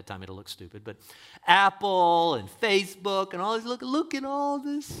course at that time it'll look stupid, but Apple and Facebook and all this, look at all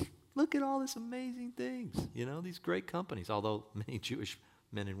this. Look at all this amazing things, these great companies, although many Jewish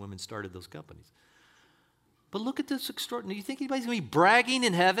men and women started those companies. But look at this extraordinary. Do you think anybody's going to be bragging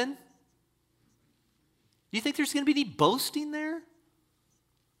in heaven? Do you think there's going to be any boasting there?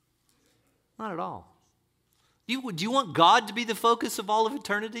 Not at all. Do you want God to be the focus of all of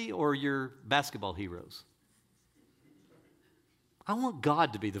eternity or your basketball heroes? I want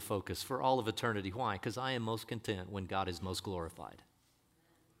God to be the focus for all of eternity. Why? Because I am most content when God is most glorified.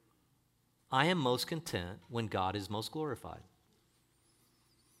 I am most content when God is most glorified.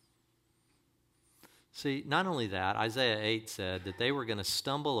 See, not only that, Isaiah 8 said that they were going to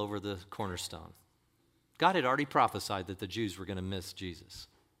stumble over the cornerstone. God had already prophesied that the Jews were going to miss Jesus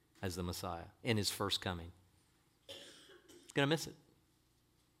as the Messiah in his first coming. Going to miss it.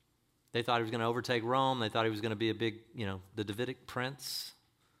 They thought he was going to overtake Rome. They thought he was going to be a big, the Davidic prince.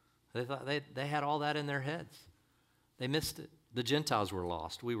 They thought they had all that in their heads. They missed it. The Gentiles were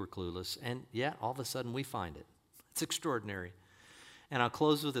lost. We were clueless. And yet, all of a sudden, we find it. It's extraordinary. And I'll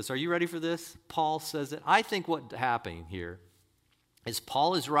close with this. Are you ready for this? Paul says it. I think what's happening here is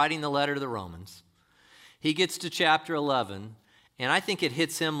Paul is writing the letter to the Romans. He gets to chapter 11, and I think it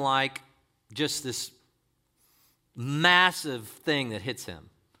hits him like just this massive thing that hits him.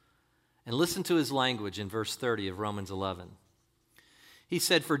 And listen to his language in verse 30 of Romans 11. He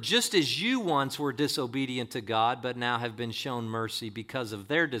said, "For just as you once were disobedient to God, but now have been shown mercy because of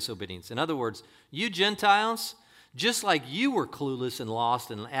their disobedience." In other words, you Gentiles, just like you were clueless and lost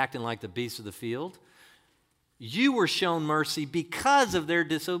and acting like the beasts of the field, you were shown mercy because of their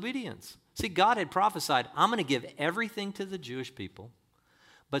disobedience. See, God had prophesied, I'm going to give everything to the Jewish people,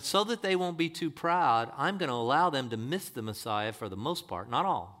 but so that they won't be too proud, I'm going to allow them to miss the Messiah for the most part. Not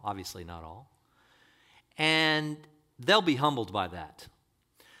all, obviously not all. And they'll be humbled by that.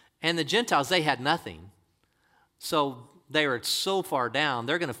 And the Gentiles, they had nothing. So they are so far down,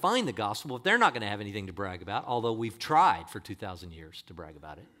 they're going to find the gospel, but they're not going to have anything to brag about, although we've tried for 2,000 years to brag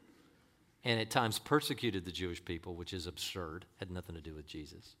about it. And at times persecuted the Jewish people, which is absurd, had nothing to do with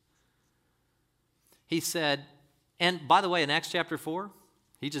Jesus. He said, and by the way, in Acts chapter 4,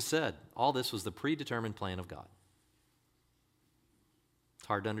 he just said, all this was the predetermined plan of God. It's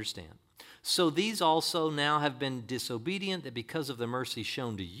hard to understand. So these also now have been disobedient, that because of the mercy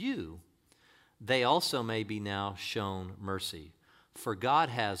shown to you, they also may be now shown mercy. For God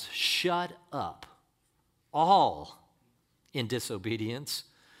has shut up all in disobedience,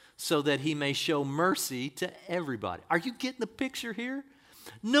 so that he may show mercy to everybody. Are you getting the picture here?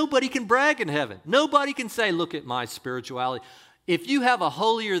 Nobody can brag in heaven. Nobody can say, look at my spirituality. If you have a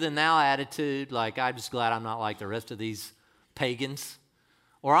holier than thou attitude, like I'm just glad I'm not like the rest of these pagans,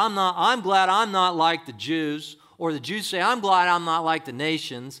 or I'm glad I'm not like the Jews, or the Jews say, I'm glad I'm not like the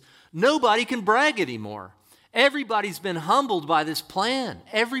nations, nobody can brag anymore. Everybody's been humbled by this plan.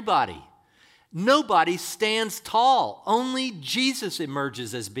 Everybody. Nobody stands tall. Only Jesus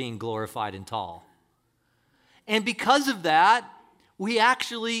emerges as being glorified and tall. And because of that, we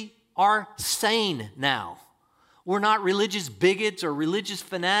actually are sane now. We're not religious bigots or religious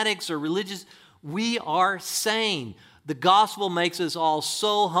fanatics or religious. We are sane. The gospel makes us all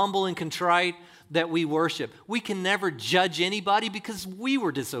so humble and contrite that we worship. We can never judge anybody because we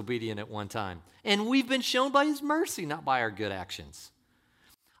were disobedient at one time. And we've been shown by his mercy, not by our good actions.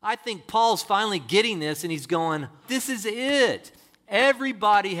 I think Paul's finally getting this and he's going, this is it.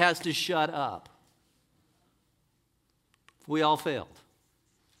 Everybody has to shut up. We all failed.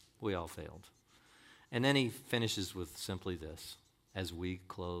 We all failed. And then he finishes with simply this as we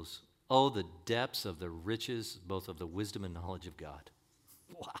close. Oh, the depths of the riches, both of the wisdom and knowledge of God.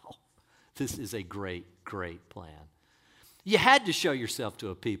 Wow. This is a great, great plan. You had to show yourself to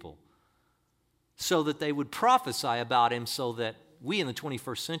a people so that they would prophesy about him, so that we in the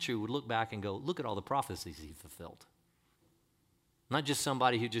 21st century would look back and go, look at all the prophecies he fulfilled. Not just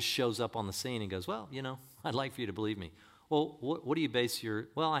somebody who just shows up on the scene and goes, well, I'd like for you to believe me. Well, what do you base your,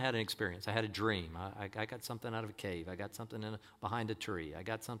 well, I had an experience. I had a dream. I got something out of a cave. I got something behind a tree. I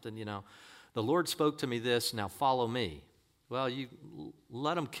got something, the Lord spoke to me this, now follow me. Well, you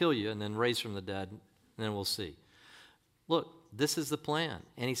let him kill you and then raise from the dead, and then we'll see. Look, this is the plan.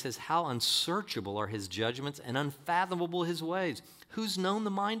 And he says, how unsearchable are his judgments and unfathomable his ways. Who's known the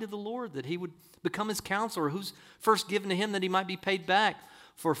mind of the Lord that he would become his counselor? Who's first given to him that he might be paid back?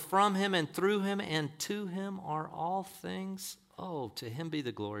 For from him and through him and to him are all things. Oh, to him be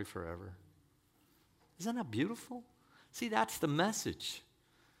the glory forever. Isn't that beautiful? See, that's the message.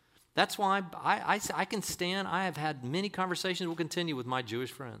 That's why I can stand. I have had many conversations, will continue with my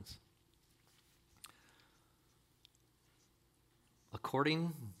Jewish friends.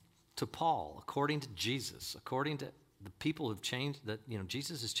 According to Paul, according to Jesus, according to the people who have changed, that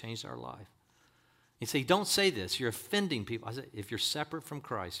Jesus has changed our life. You say, don't say this. You're offending people. I say, if you're separate from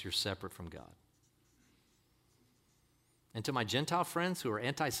Christ, you're separate from God. And to my Gentile friends who are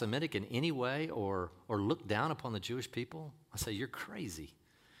anti-Semitic in any way or look down upon the Jewish people, I say, you're crazy.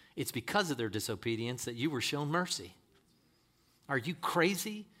 It's because of their disobedience that you were shown mercy. Are you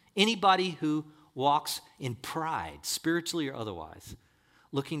crazy? Anybody who walks in pride, spiritually or otherwise,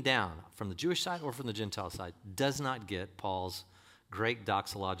 looking down from the Jewish side or from the Gentile side, does not get Paul's great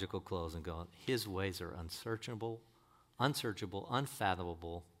doxological close and go, his ways are unsearchable,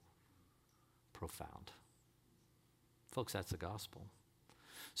 unfathomable, profound. Folks, that's the gospel.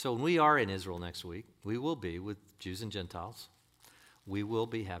 So when we are in Israel next week, we will be with Jews and Gentiles. We will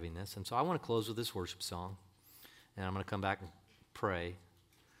be having this. And so I want to close with this worship song, and I'm going to come back and pray.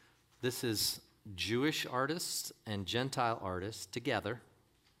 This is Jewish artists and Gentile artists together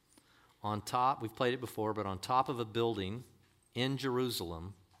on top, we've played it before, but on top of a building in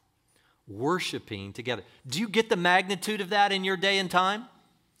Jerusalem, worshiping together. Do you get the magnitude of that in your day and time?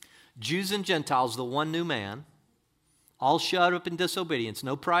 Jews and Gentiles, the one new man, all shut up in disobedience,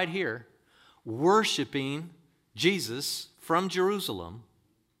 no pride here, worshiping Jesus from Jerusalem